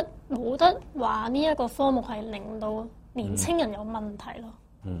我覺得冇得話呢一個科目係令到年青人有問題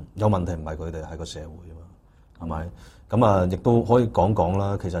咯。有問題唔係佢哋，係個社會啊嘛，係咪？咁啊，亦都可以講講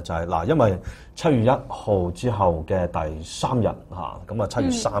啦。其實就係嗱，因為7月1號之後嘅第3日嚇，咁啊7月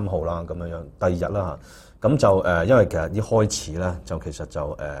3號啦，咁樣樣第2日啦嚇，咁就因為其實一開始咧，就其實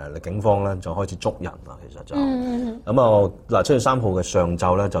就警方咧就開始捉人啦，其實就咁啊嗱7月3號嘅上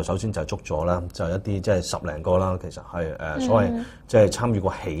晝咧，就首先就係捉咗啦，就一啲即係10零個啦，其實係所謂即係參與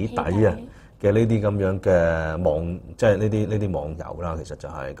過起底啊嘅呢啲咁樣嘅網，即係呢啲網友啦，其實就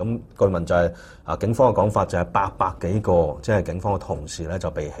係咁據聞就係警方嘅講法就係800幾個，即係警方嘅同事咧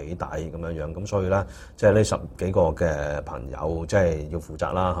就被起底咁樣樣，咁所以咧即係呢10幾個嘅朋友即係要負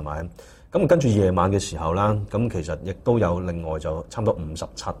責啦，係咪？咁跟住夜晚嘅時候啦，咁其實亦都有另外就差唔多57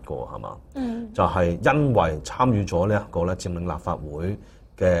個係嘛？就係因為參與咗呢一個咧佔領立法會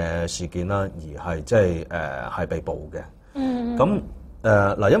嘅事件啦，而係即係係被捕嘅。咁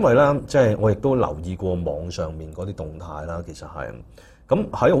嗱，因為咧，即係我亦都留意過網上面嗰啲動態啦，其實係咁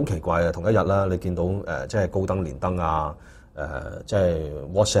係好奇怪嘅。同一日啦，你見到即係高登連登啊，即係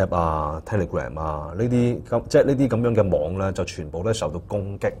WhatsApp 啊、Telegram 啊呢啲咁，即係呢啲咁樣嘅網咧，就全部都受到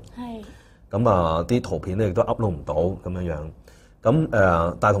攻擊。係咁啊，啲圖片咧亦都 upload 唔到咁樣樣。咁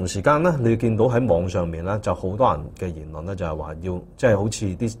但係同時間咧，你見到喺網上面咧，就好多人嘅言論咧，就係話要即係好似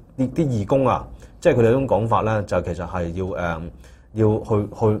啲義工啊，即係佢哋嗰種講法咧，就其實係要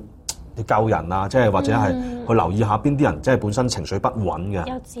去救人啊，即係或者係去留意下邊啲人，即係本身情緒不穩嘅，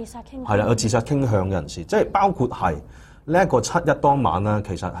有自殺傾向，係啦，有自殺傾向嘅人士，即係包括係呢一個7一當晚咧，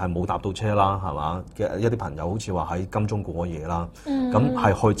其實係冇搭到車啦，係嘛嘅一啲朋友好似話喺金鐘過夜啦，咁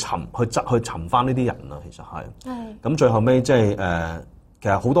係去尋翻呢啲人啊，其實係，咁最後尾即係其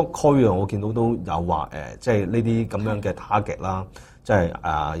實好多區啊，我見到都有話即係呢啲咁樣嘅 target 啦，即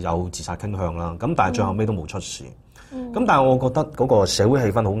係有自殺傾向啦，咁但係最後尾都冇出事。咁但係我覺得嗰個社會氣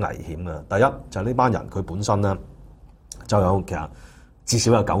氛好危險啊！第一就係呢班人佢本身咧就有其實至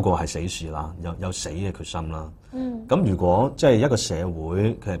少有9個係死士啦，有死嘅決心啦。咁如果即係一個社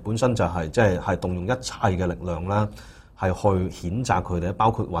會其實本身就係即係動用一切嘅力量啦，係去譴責佢哋，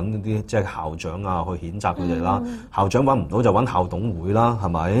包括揾啲即係校長啊去譴責佢哋啦。校長揾唔到就揾校董會啦，係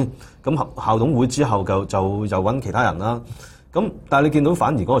咪？咁校董會之後就又揾其他人啦。咁，但係你見到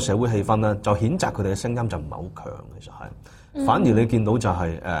反而嗰個社會氣氛咧，就譴責佢哋嘅聲音就唔係好強，其實係。反而你見到就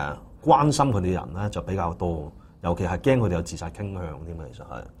係關心佢哋嘅人咧就比較多，尤其係驚佢哋有自殺傾向添啊，其實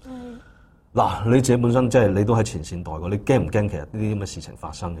係。嗱，你自己本身即係你都喺前線待過，你驚唔驚其實呢啲咁嘅事情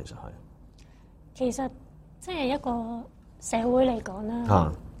發生？其實係。其實即係一個社會嚟講啦，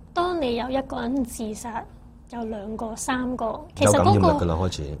當你有一個人自殺，有2個、3個，其實嗰個有感染力㗎啦，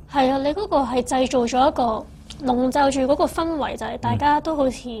開始。係啊，你嗰個係製造咗一個籠罩住嗰個氛圍，就係大家都好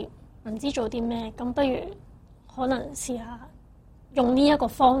似唔知做啲咩，咁不如可能試下用呢一個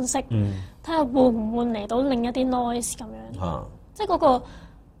方式，睇下換唔換嚟到另一啲 noise 咁樣。即係嗰個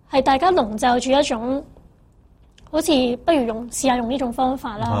係大家籠罩住一種，好似不如試下用呢種方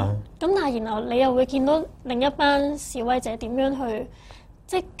法啦。咁但係然後你又會見到另一班示威者點樣去，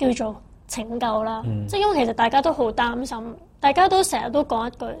即係叫做拯救啦。即係因為其實大家都好擔心。大家都成日都講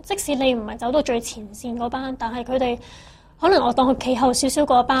一句，即使你唔係走到最前線嗰班，但係佢哋可能我當佢企後少少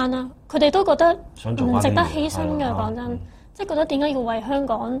嗰班啦，佢哋都覺得唔值得犧牲嘅。講真，即係覺得點解要為香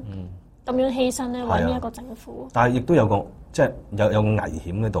港咁樣犧牲咧？為呢一個政府。但係亦都有個即係有個危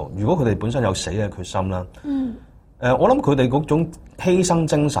險喺度。如果佢哋本身有死嘅決心啦，我諗佢哋嗰種犧牲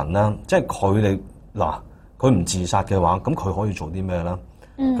精神啦，即係佢哋嗱，佢唔自殺嘅話，咁佢可以做啲咩咧？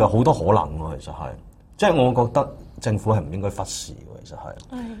其實好多可能喎，其實係，即係我覺得。政府係唔應該忽視嘅，其實係，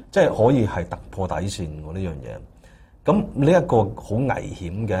即係可以係突破底線喎呢樣嘢。咁呢一個好危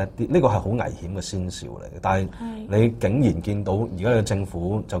險嘅一啲，呢個係好危險嘅先兆嚟嘅。但係你竟然見到而家嘅政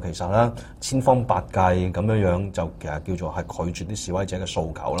府就其實咧千方百計咁樣就其實叫做係拒絕啲示威者嘅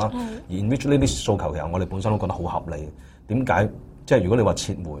訴求啦。而 in which 呢啲訴求其實我哋本身都覺得好合理。點解？即係如果你話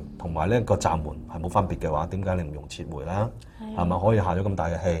撤回同埋呢個暫緩係冇分別嘅話，點解你唔用撤回啦？係咪可以下咗咁大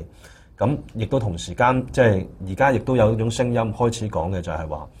嘅氣？咁亦都同時間即係而家亦都有一種聲音開始講嘅就係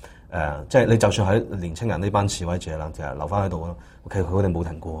話。即係你就算喺年青人呢班示威者啦，其實留翻喺度啦。其實佢哋冇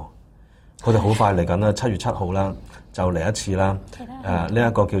停過，佢哋好快嚟緊啦。7月7號啦，就嚟一次啦。呢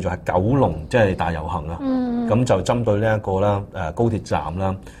一個叫做係九龍即係大遊行啊。咁就針對呢一個啦，高鐵站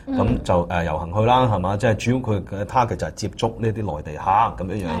啦，咁就遊行去啦，係嘛？即係主要佢嘅 target 就係接觸呢啲內地客咁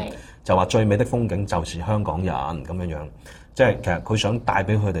樣樣，就話最美的風景就是香港人咁樣樣。即係其實佢想帶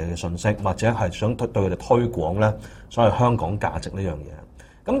俾佢哋嘅信息，或者係想對佢哋推廣咧，所謂香港價值呢樣嘢。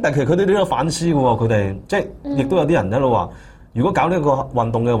咁但係其實佢哋都有反思嘅喎，佢哋即係亦都有啲人喺度話，如果搞呢個運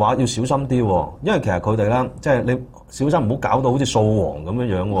動嘅話，要小心啲喎，因為其實佢哋咧，即係你小心唔好搞到好似掃黃咁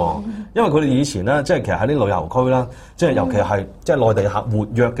樣樣喎，因為佢哋以前咧，即係其實喺啲旅遊區啦，即係尤其係即係內地客活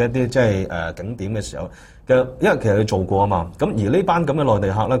躍嘅一啲即係景點嘅時候嘅，因為其實佢做過啊嘛，咁而呢班咁嘅內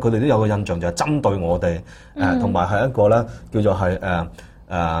地客咧，佢哋都有個印象就係針對我哋，同埋係一個咧叫做係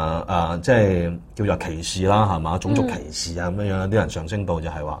即係叫做歧視啦，係嘛？種族歧視啊咁樣樣，啲人上升到就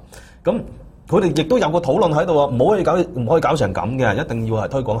係話，咁佢哋亦都有個討論喺度啊，唔可以搞成咁嘅，一定要係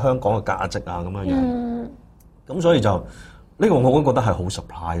推廣香港嘅價值啊咁樣樣。咁所以就呢個我都覺得係好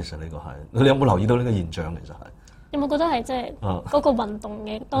surprise 啊！呢個係你有冇留意到呢個現象？其實係有冇覺得係即係嗰個運動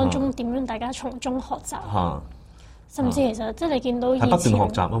嘅當中點樣大家從中學習？甚至其實即係你見到以前係不斷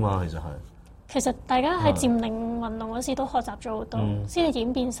學習啊嘛，其實係。其實大家喺佔領運動嗰時都學習咗好多，先至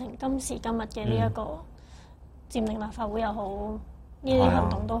演變成今時今日嘅呢一個佔領立法會又好，呢啲行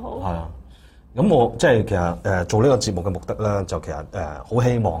動都好。係啊，咁我即係其實做呢個節目嘅目的咧，就其實好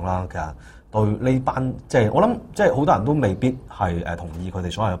希望啦，其實對呢班即係我諗，即係好多人都未必係同意佢哋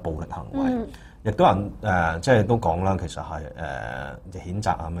所謂嘅暴力行為，亦都人即係都講啦，其實係譴責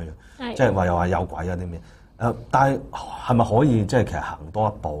啊咁樣，即係話又話有鬼啊啲咩。但係係咪可以即係其實行多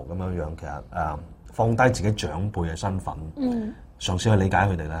一步咁樣樣？其實放低自己長輩嘅身份，嘗試去理解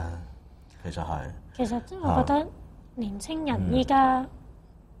佢哋咧。其實係。其實即係我覺得年青人依家，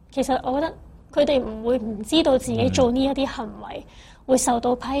其實我覺得佢哋唔會唔知道自己做呢一啲行為會受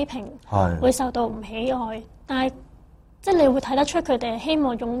到批評，會受到唔喜愛。但係即係你會睇得出佢哋希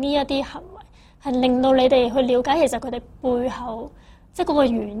望用呢一啲行為係令到你哋去了解其實佢哋背後即係嗰個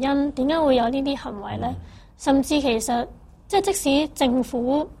原因點解會有呢啲行為咧？甚至其實，即使政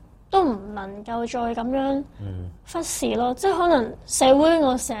府都唔能夠再咁樣忽視咯。即係可能社會，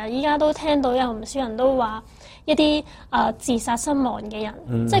我成日依家都聽到有唔少人都話一啲自殺身亡嘅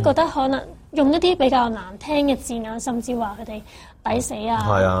人，即係覺得可能用一啲比較難聽嘅字眼，甚至話佢哋抵死啊。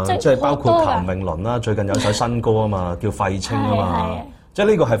係啊，即係包括譚詠麟啦，最近有首新歌啊嘛，叫廢青啊嘛。即係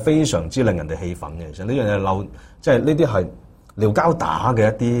呢個係非常之令人哋氣憤嘅。其實呢樣嘢即係呢啲係撩交打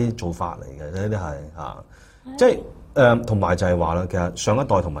嘅一啲做法嚟嘅，呢啲係即係同埋就係話啦，其實上一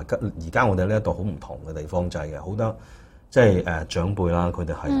代同埋而家我哋呢一代好唔同嘅地方就係嘅，好多即係長輩啦，佢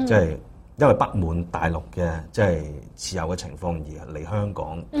哋係即係因為不滿大陸嘅即係自由嘅情況而嚟香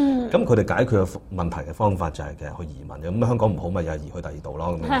港。咁佢哋解決嘅問題嘅方法就係嘅去移民嘅。咁香港唔好咪又移去第二度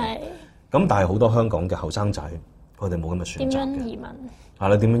咯咁樣。咁但係好多香港嘅後生仔，佢哋冇咁嘅選擇嘅。點樣移民？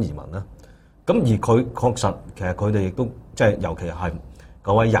你點樣移民咧？咁而佢確實其實佢哋亦都即係尤其係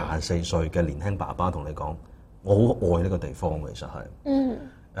嗰位24歲嘅年輕爸爸同你講。我好愛呢個地方，其實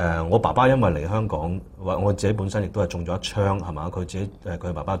係。我爸爸因為嚟香港，我自己本身亦都係中咗一槍，係嘛？佢自己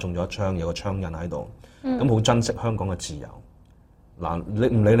佢爸爸中咗一槍，有個槍印喺度。咁好珍惜香港嘅自由。嗱，你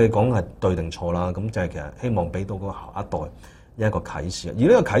唔理你講係對定錯啦，咁就係其實希望俾到個下一代一個啟示。而呢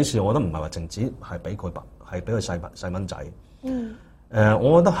個啟示，我覺得唔係話淨止係俾佢係俾佢細蚊仔。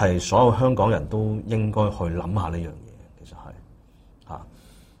我覺得係所有香港人都應該去諗下呢樣嘢，其實係。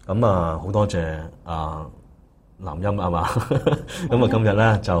咁好多謝南音係嘛？咁今日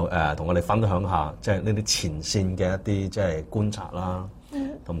咧就同我哋分享下，即係呢啲前線嘅一啲即係觀察啦，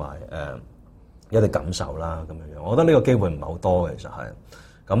同埋一啲感受啦咁樣樣。我覺得呢個機會唔係好多嘅，其實係。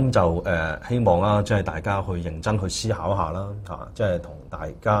咁就希望啦，即係大家去認真去思考下啦，即係同大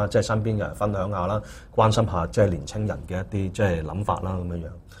家即係身邊嘅人分享下啦，關心下即係年青人嘅一啲即係諗法啦咁樣樣。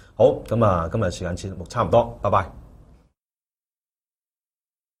好，咁今日時間節目差唔多，拜拜。